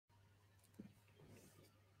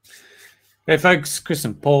Hey folks, Chris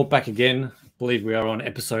and Paul back again. I believe we are on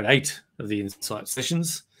episode 8 of the Insight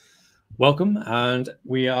Sessions. Welcome, and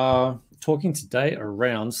we are talking today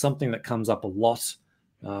around something that comes up a lot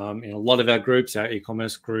in a lot of our groups, our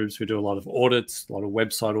e-commerce groups. We do a lot of audits, a lot of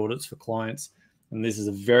website audits for clients, and this is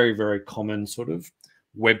a very, very common sort of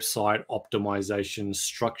website optimization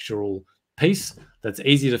structural piece that's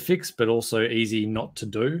easy to fix, but also easy not to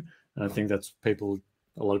do. And I think that's a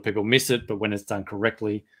lot of people miss it, but when it's done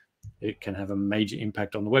correctly, it can have a major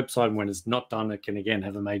impact on the website. And when it's not done, it can again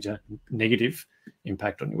have a major negative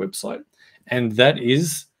impact on your website. And that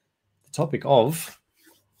is the topic of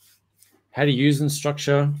how to use and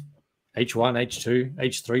structure H1, H2,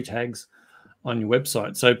 H3 tags on your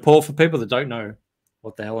website. So, Paul, for people that don't know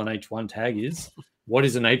what the hell an H1 tag is, what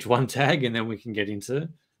is an H1 tag? And then we can get into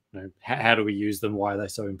how do we use them? Why are they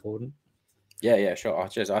so important? Yeah, sure.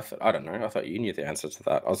 I don't know. I thought you knew the answer to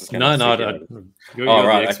that. I was just going to No, you're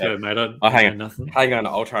the expert, okay. mate. Hang on.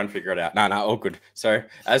 I'll try and figure it out. No, all good. So,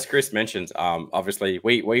 as Chris mentioned, obviously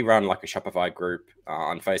we run like a Shopify group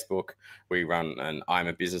on Facebook. We run an I'm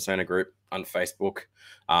a Business Owner group on Facebook.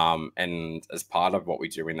 And as part of what we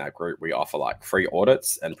do in that group, we offer like free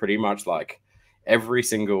audits, and pretty much like every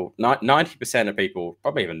single 90% of people,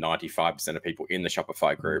 probably even 95% of people in the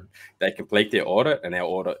Shopify group, they complete their audit, and their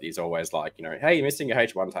audit is always like, hey, you're missing your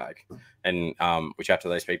H1 tag. And we chat to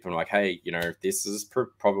those people and like, hey, this is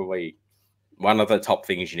probably one of the top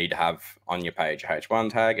things you need to have on your page: a H1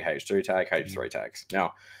 tag, a H2 tag, H3 tags.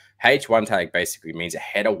 Now, H1 tag basically means a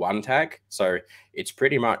header 1 tag. So it's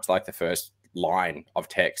pretty much like the first line of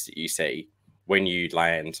text that you see when you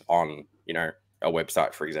land on, a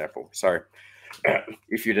website, for example. So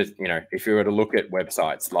if you were to look at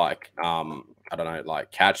websites like I don't know, like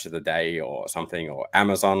Catch of the Day or something, or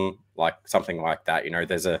Amazon, like something like that,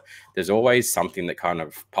 there's always something that kind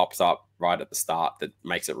of pops up right at the start that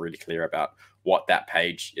makes it really clear about what that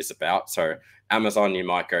page is about. So Amazon, you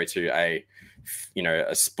might go to a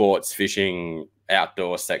sports fishing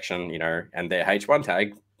outdoor section, and their H1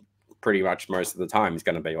 tag pretty much most of the time is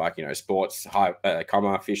going to be like, sports,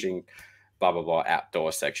 fishing, blah, blah, blah,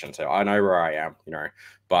 outdoor section. So I know where I am,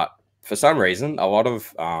 but for some reason, a lot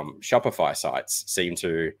of Shopify sites seem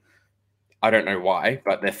to, I don't know why,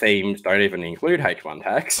 but their themes don't even include H1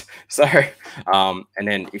 tags. So, and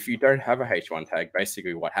then if you don't have a H1 tag,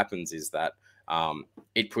 basically what happens is that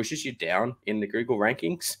it pushes you down in the Google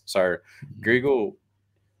rankings. So Google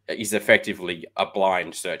is effectively a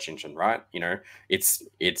blind search engine, right?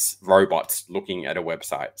 It's robots looking at a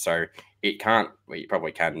website. So it can't, well, you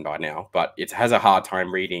probably can by now, but it has a hard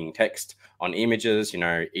time reading text on images.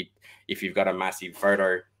 If you've got a massive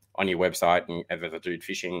photo on your website and there's a dude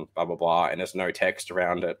fishing, blah, blah, blah, and there's no text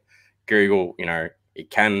around it, Google, it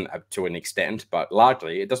can to an extent, but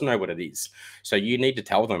largely it doesn't know what it is. So you need to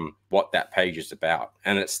tell them what that page is about.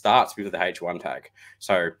 And it starts with the H1 tag.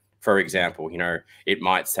 So for example, it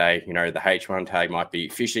might say, the H1 tag might be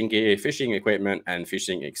fishing gear, fishing equipment, and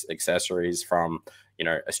fishing accessories from,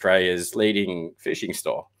 Australia's leading fishing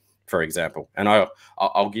store, for example. And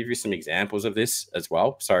I'll give you some examples of this as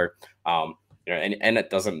well. So, and it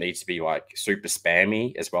doesn't need to be like super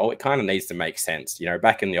spammy as well. It kind of needs to make sense.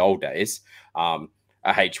 Back in the old days, a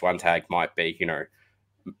H1 tag might be,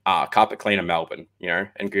 Carpet Cleaner Melbourne,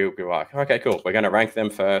 and Google be like, okay, cool, we're going to rank them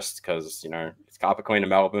first because, it's Carpet Cleaner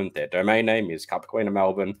Melbourne, their domain name is Carpet Cleaner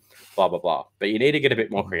Melbourne, blah, blah, blah. But you need to get a bit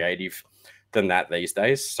more creative than that these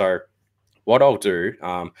days. So what I'll do,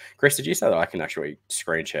 Chris, did you say that I can actually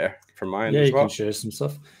screen share from my end as well? Yeah, you can share some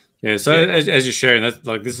stuff. Yeah, so as you're sharing, that's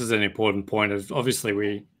like, this is an important point of, obviously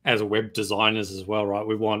we, as a web designers as well, right,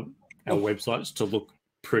 we want our websites to look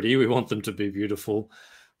pretty. We want them to be beautiful.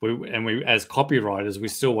 We as copywriters, we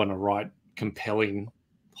still want to write compelling,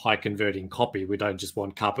 high converting copy. We don't just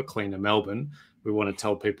want Carpet Cleaner Melbourne. We want to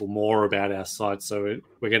tell people more about our site. So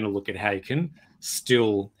we're going to look at how you can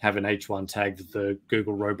still have an H1 tag that the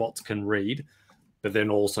Google robots can read, but then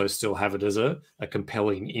also still have it as a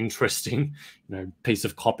compelling, interesting, piece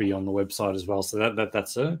of copy on the website as well. So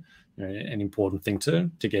that's an important thing to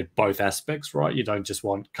get both aspects right. You don't just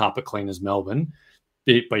want Carpet Cleaners Melbourne,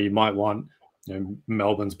 but you might want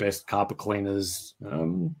Melbourne's best carpet cleaners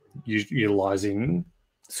utilizing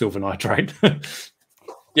silver nitrate.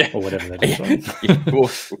 Yeah, or whatever that is.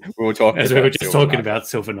 Right? we were talking. As we were just talking about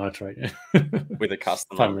silver nitrate with a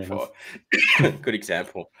customer before. Good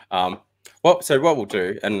example. So what we'll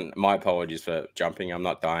do, and my apologies for jumping. I'm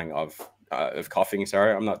not dying of coughing.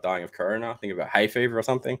 Sorry, I'm not dying of corona. I think about hay fever or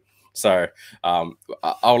something. So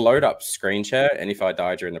I'll load up screen share, and if I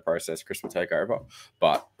die during the process, Chris will take over.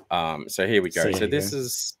 But so here we go. So this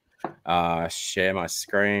is Share my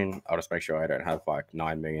screen. I'll just make sure I don't have like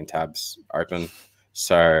 9 million tabs open.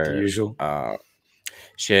 So The usual.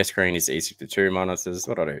 Share screen is easy to 2 monitors.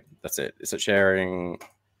 What do I do? That's it. Is it sharing?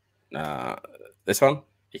 This one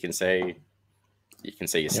you can see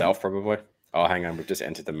yourself probably. Oh, hang on, we've just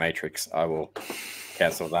entered the matrix. I will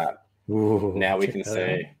cancel that. Ooh, now we can see.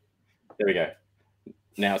 There we go.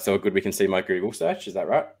 Now it's all good. We can see my Google search. Is that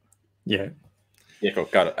right? Yeah. Yeah, cool.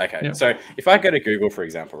 Got it. Okay. Yep. So if I go to Google, for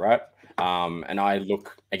example, right, and I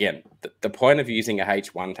look again, the point of using a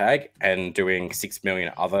H1 tag and doing 6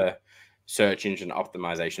 million other search engine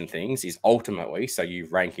optimization things is ultimately so you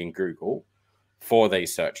rank in Google for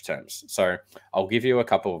these search terms. So I'll give you a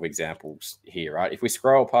couple of examples here, right? If we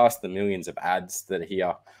scroll past the millions of ads that are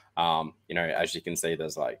here, as you can see,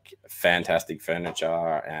 there's like fantastic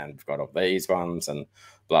furniture and we've got all these ones and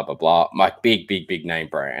blah, blah, blah, like big name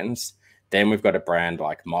brands. Then we've got a brand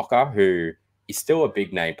like Mocha, who is still a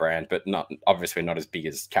big name brand, but obviously not as big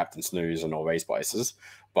as Captain Snooze and all these places.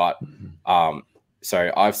 But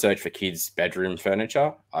so I've searched for kids' bedroom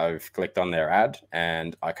furniture. I've clicked on their ad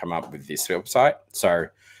and I come up with this website. So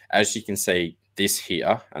as you can see this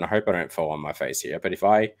here, and I hope I don't fall on my face here, but if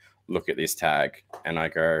I look at this tag and I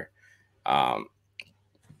go,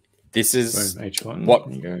 this is H1.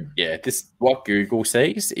 what Google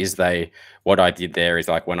sees is what I did there is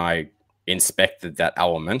like when I inspected that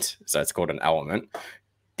element, so it's called an element,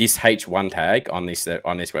 this H1 tag on this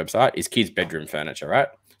website is kids' bedroom furniture, right?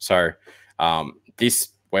 So this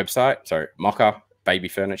website, so Mocha baby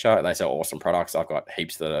furniture, they sell awesome products. I've got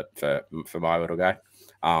heaps that are for my little guy.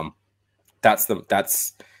 That's their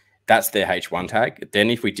H1 tag.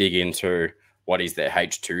 Then if we dig into what is their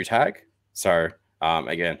H2 tag, so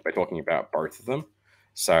again, we're talking about both of them.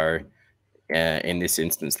 So in this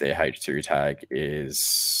instance, their H2 tag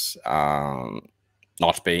is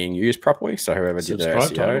not being used properly. So whoever did their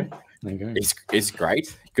SEO is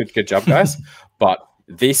great. Good job, guys. But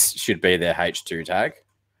this should be their H2 tag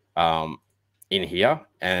in here,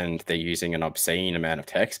 and they're using an obscene amount of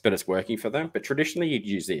text, but it's working for them. But traditionally, you'd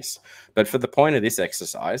use this. But for the point of this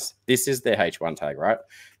exercise, this is their H1 tag, right?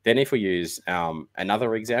 Then if we use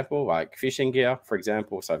another example, like fishing gear, for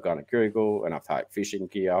example, so I've gone to Google and I've typed fishing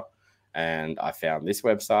gear, and I found this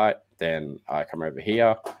website. Then I come over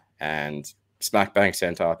here and Smack Bang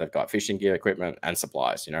Center, they've got fishing gear, equipment, and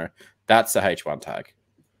supplies. That's the H1 tag.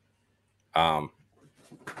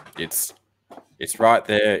 It's right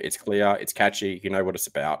there. It's clear. It's catchy. You know what it's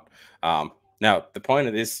about. Now, the point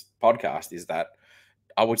of this podcast is that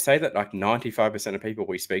I would say that like 95% of people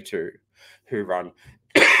we speak to who run,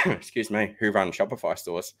 who run Shopify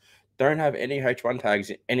stores don't have any H1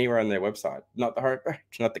 tags anywhere on their website. Not the homepage,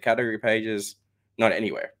 not the category pages, not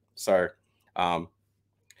anywhere. So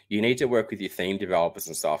you need to work with your theme developers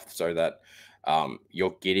and stuff so that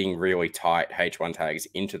you're getting really tight H1 tags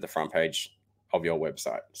into the front page of your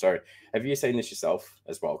website. So have you seen this yourself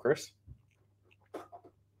as well, Chris?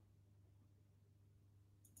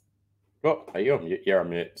 Oh, are you on mute? You're on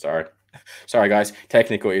mute. Sorry, guys.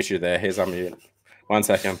 Technical issue there. Here's on mute. 1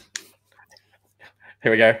 second.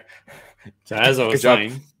 Here we go. So as I was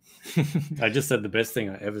saying, I just said the best thing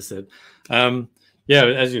I ever said. Yeah,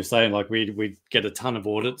 as you were saying, like we get a ton of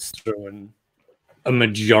audits through, and a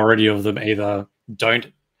majority of them either don't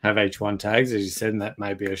have H1 tags, as you said, and that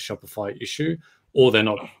may be a Shopify issue, or they're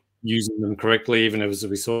not using them correctly. Even as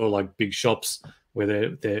we saw, like big shops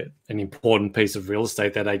where they're an important piece of real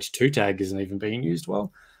estate, that H2 tag isn't even being used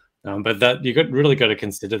well. But that really got to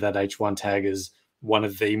consider that H1 tag as one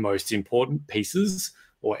of the most important pieces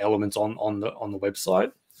or elements on the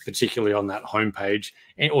website, particularly on that homepage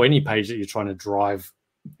or any page that you're trying to drive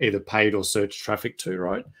either paid or search traffic to,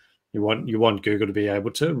 right? You want Google to be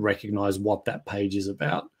able to recognize what that page is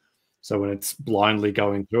about. So when it's blindly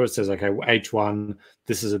going through, it says, okay, H1,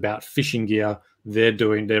 this is about fishing gear. They're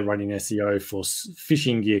running SEO for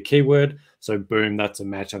fishing gear keyword. So boom, that's a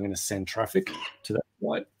match. I'm going to send traffic to that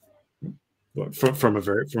site. From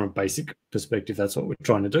a basic perspective, that's what we're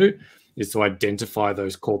trying to do, is to identify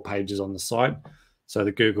those core pages on the site so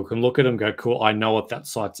that Google can look at them, go, cool, I know what that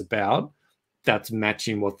site's about. That's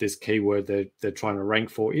matching what this keyword they're trying to rank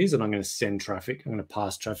for is, and I'm going to send traffic. I'm going to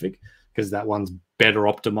pass traffic because that one's better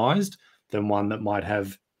optimized than one that might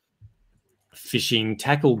have fishing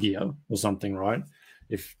tackle gear or something, right?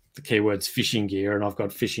 If the keyword's fishing gear and I've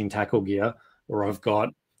got fishing tackle gear, or I've got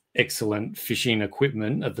excellent fishing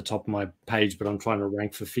equipment at the top of my page, but I'm trying to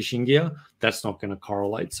rank for fishing gear, that's not going to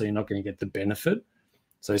correlate. So you're not going to get the benefit.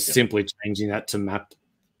 So simply changing that to map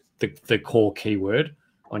the core keyword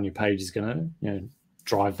on your page is going to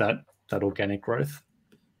drive that organic growth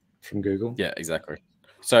from Google. Yeah, exactly.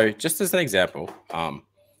 So just as an example,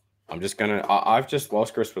 I'm just gonna. I've just,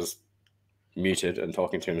 whilst Chris was muted and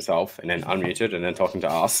talking to himself, and then unmuted and then talking to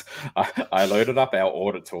us, I loaded up our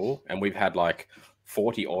audit tool, and we've had like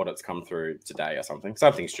 40 audits come through today or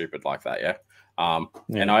something stupid like that. Yeah.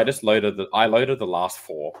 And I just loaded the last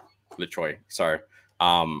 4 literally. So,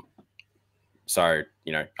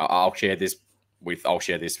 you know, I'll share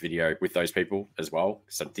this video with those people as well,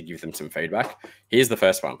 so to give them some feedback. Here's the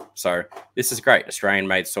first one. So this is great. Australian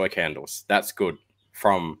made soy candles. That's good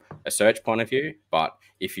from a search point of view, but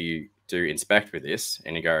if you do inspect with this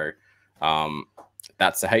and you go,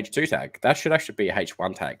 that's a H2 tag. That should actually be a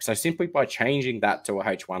H1 tag. So simply by changing that to a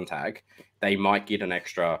H1 tag, they might get an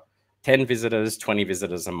extra 10 visitors, 20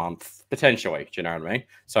 visitors a month, potentially. Do you know what I mean?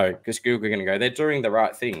 So because Google are going to go, they're doing the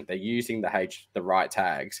right thing. They're using the right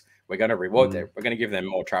tags. We're going to reward them. We're going to give them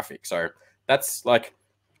more traffic. So that's like,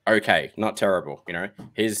 okay, not terrible. You know,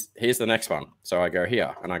 here's the next one. So I go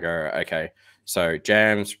here and I go, okay, so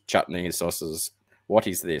jams, chutneys, sauces. What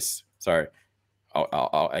is this? So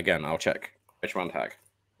I'll check H1 tag.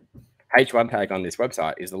 H1 tag on this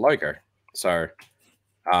website is the logo. So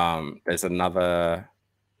there's no other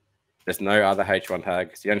H1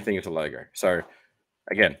 tags. The only thing is a logo. So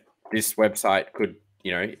again, this website could,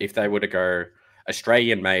 you know, if they were to go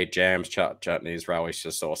Australian made jams, chutneys, relish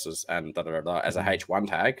sauces, and as a H1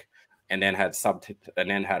 tag, and then had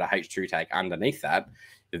a H2 tag underneath that,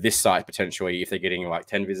 this site potentially, if they're getting like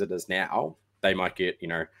 10 visitors now, they might get, you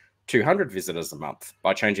know, 200 visitors a month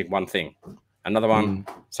by changing one thing. Another one.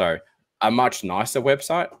 So a much nicer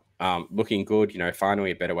website, looking good, you know,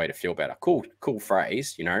 finally a better way to feel better. Cool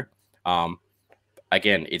phrase, you know.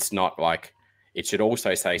 Again, it's not like, it should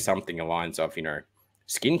also say something along the lines of, you know,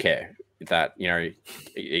 skincare, that, you know,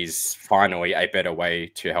 is finally a better way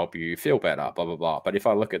to help you feel better, blah, blah, blah. But if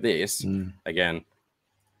I look at this, again,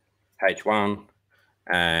 H1,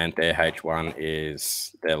 and their H1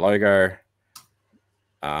 is their logo.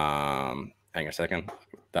 Hang on a second.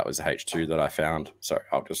 That was the H2 that I found. So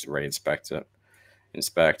I'll just re-inspect it.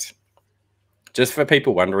 Inspect. Just for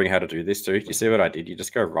people wondering how to do this too, you see what I did? You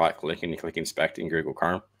just go right click and you click inspect in Google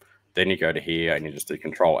Chrome. Then you go to here and you just do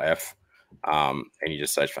Control F, and you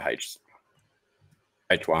just search for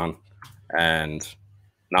H1 and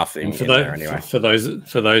nothing in there anyway. For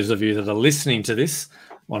those of you that are listening to this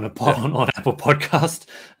on Apple Podcast,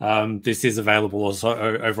 this is available also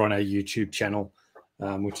over on our YouTube channel,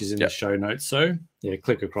 which is in the show notes. So yeah,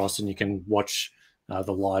 click across and you can watch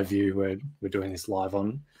the live view. We're doing this live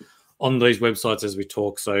on these websites as we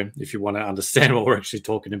talk. So if you want to understand what we're actually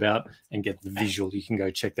talking about and get the visual, you can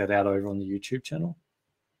go check that out over on the YouTube channel.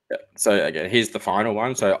 Yeah. So again, here's the final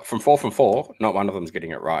one. So from four, not one of them's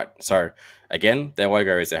getting it right. So again, their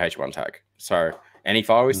logo is their H1 tag. So, and if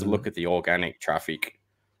I was to look at the organic traffic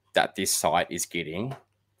that this site is getting,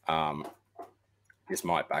 this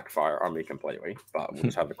might backfire on me completely, but we'll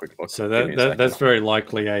just have a quick look. So that's very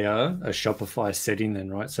likely a Shopify setting then,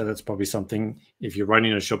 right? So that's probably something, if you're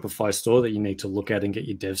running a Shopify store, that you need to look at and get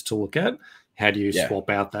your devs to look at. How do you swap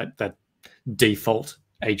out that default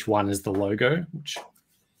H1 as the logo?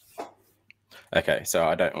 Okay, so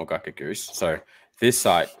I don't look like a goose. So this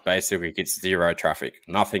site basically gets 0 traffic,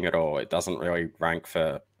 nothing at all. It doesn't really rank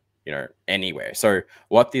for, you know, anywhere. So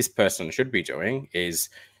what this person should be doing is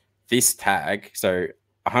this tag. So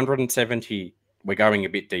 170, we're going a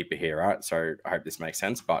bit deeper here, right? So I hope this makes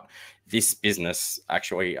sense. But this business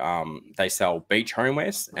actually, they sell beach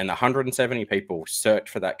homewares, and 170 people search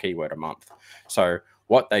for that keyword a month. So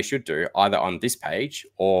what they should do, either on this page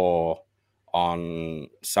or on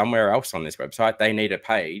somewhere else on this website, they need a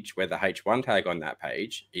page where the H1 tag on that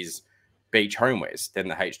page is beach homewares. Then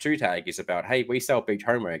the H2 tag is about, hey, we sell beach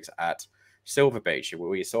homewares at Silver Beach.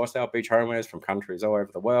 We source our beach homewares from countries all over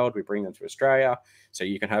the world. We bring them to Australia so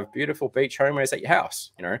you can have beautiful beach homewares at your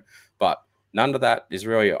house, you know. But none of that is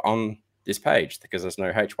really on this page because there's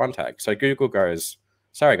no H1 tag. So Google goes,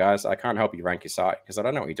 sorry guys, I can't help you rank your site because I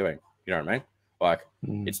don't know what you're doing. You know what I mean? Like,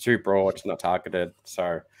 it's too broad, it's not targeted.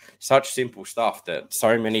 So such simple stuff that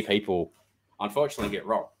so many people unfortunately get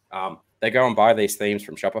wrong. They go and buy these themes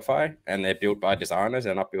from Shopify, and they're built by designers,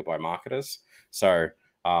 they're not built by marketers. So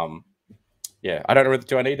yeah, I don't know.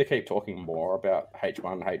 Do I need to keep talking more about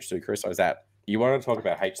H1, H2, Chris? Or is that, you want to talk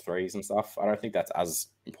about H3s and stuff? I don't think that's as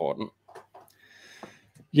important.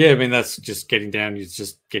 Yeah, I mean, that's just getting down. You're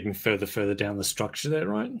just getting further down the structure there,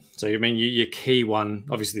 right? So, I mean, your key one,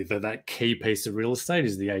 obviously, that key piece of real estate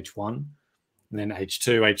is the H1, and then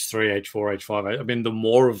H2, H3, H4, H5. I mean, the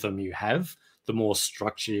more of them you have, the more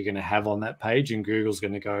structure you're going to have on that page. And Google's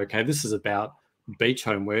going to go, okay, this is about beach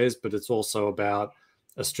homewares, but it's also about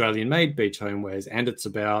Australian-made beach homewares, and it's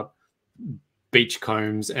about beach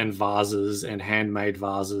combs and vases and handmade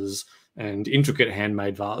vases and intricate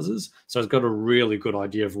handmade vases. So it's got a really good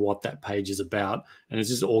idea of what that page is about. And it's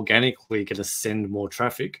just organically going to send more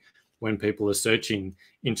traffic when people are searching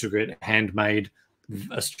intricate handmade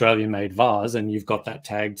Australian made vase, and you've got that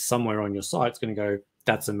tagged somewhere on your site. It's going to go,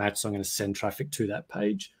 that's a match. So I'm going to send traffic to that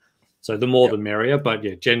page. So the more the merrier. But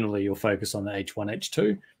yeah, generally you'll focus on the H1,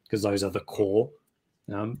 H2 because those are the core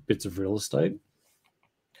bits of real estate.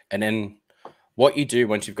 And then what you do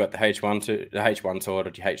once you've got the H1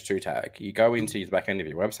 sorted, your H2 tag, you go into the back end of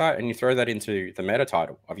your website and you throw that into the meta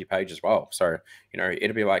title of your page as well. So, you know,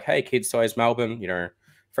 it'll be like, hey, Kids Toys Melbourne, you know,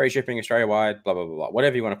 free shipping Australia-wide, blah, blah, blah, blah,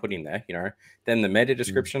 whatever you want to put in there, you know. Then the meta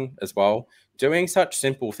description as well. Doing such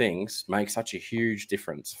simple things makes such a huge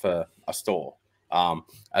difference for a store.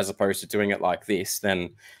 As opposed to doing it like this,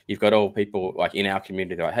 then you've got all people like in our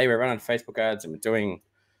community like, hey, we're running Facebook ads and we're doing,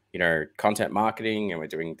 you know, content marketing and we're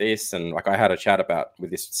doing this. And like I had a chat about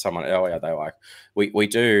with this someone earlier, they were like, we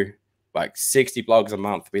do like 60 blogs a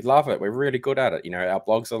month. We love it. We're really good at it. You know, our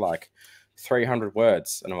blogs are like 300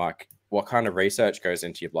 words. And I'm like, what kind of research goes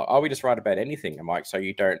into your blog? Oh, we just write about anything. I'm like, so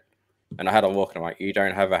you don't, and I had a look and I'm like, you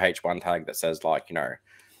don't have a H1 tag that says like, you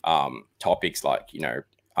know, topics like, you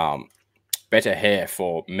know, better hair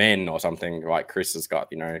for men or something like Chris has got,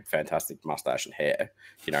 you know, fantastic mustache and hair,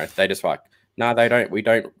 you know, they just like, no, they don't. We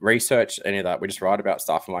don't research any of that. We just write about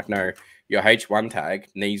stuff. I'm like, no, your H1 tag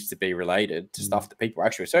needs to be related to stuff that people are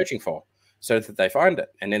actually searching for so that they find it.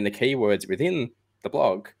 And then the keywords within the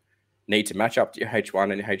blog need to match up to your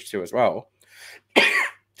H1 and your H2 as well.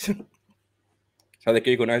 So that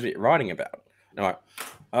Google knows what you're writing about. And I'm like,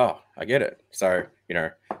 oh, I get it. So, you know,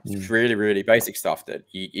 it's really, really basic stuff that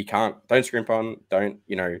you don't scrimp on, don't,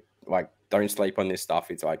 you know, like, don't sleep on this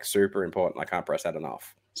stuff. It's like super important. I can't press that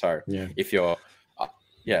enough. So if you're,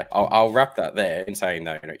 I'll wrap that there in saying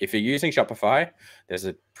that, you know, if you're using Shopify, there's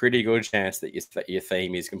a pretty good chance that your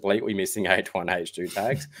theme is completely missing H1, H2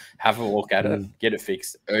 tags. Have a look at it, get it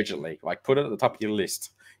fixed urgently. Like put it at the top of your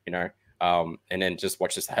list, you know, and then just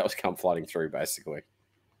watch the sales come flooding through, basically.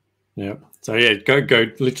 Yeah. So yeah,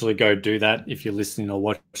 literally go do that if you're listening or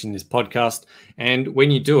watching this podcast. And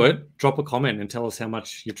when you do it, drop a comment and tell us how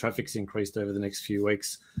much your traffic's increased over the next few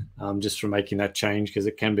weeks, just from making that change, because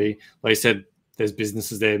it can be, like I said, there's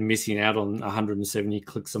businesses there missing out on 170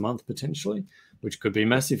 clicks a month potentially, which could be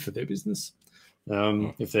massive for their business.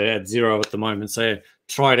 If they're at 0 at the moment. So yeah,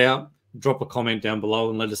 try it out, drop a comment down below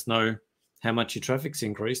and let us know how much your traffic's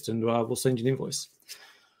increased, and we'll send you an invoice.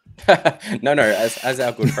 No, as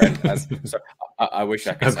our good friend, I wish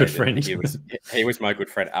I could say that he was my good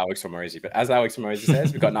friend Alex Hormozy, but as Alex Hormozy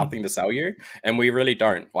says, we've got nothing to sell you, and we really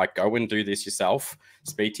don't. Like, go and do this yourself.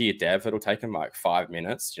 Speak to your dev. It'll take them like 5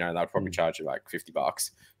 minutes. You know, they'll probably charge you like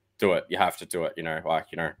 $50. Do it. You have to do it. You know, like,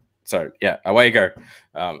 you know. So yeah, away you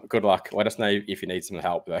go. Good luck. Let us know if you need some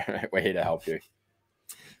help. Though we're here to help you.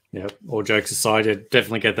 Yeah, all jokes aside,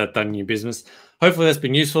 definitely get that done in your business. Hopefully that's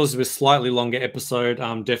been useful. This is a slightly longer episode.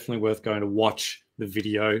 Definitely worth going to watch the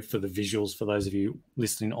video for the visuals for those of you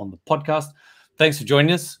listening on the podcast. Thanks for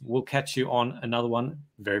joining us. We'll catch you on another one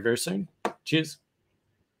very, very soon. Cheers.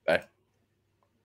 Bye.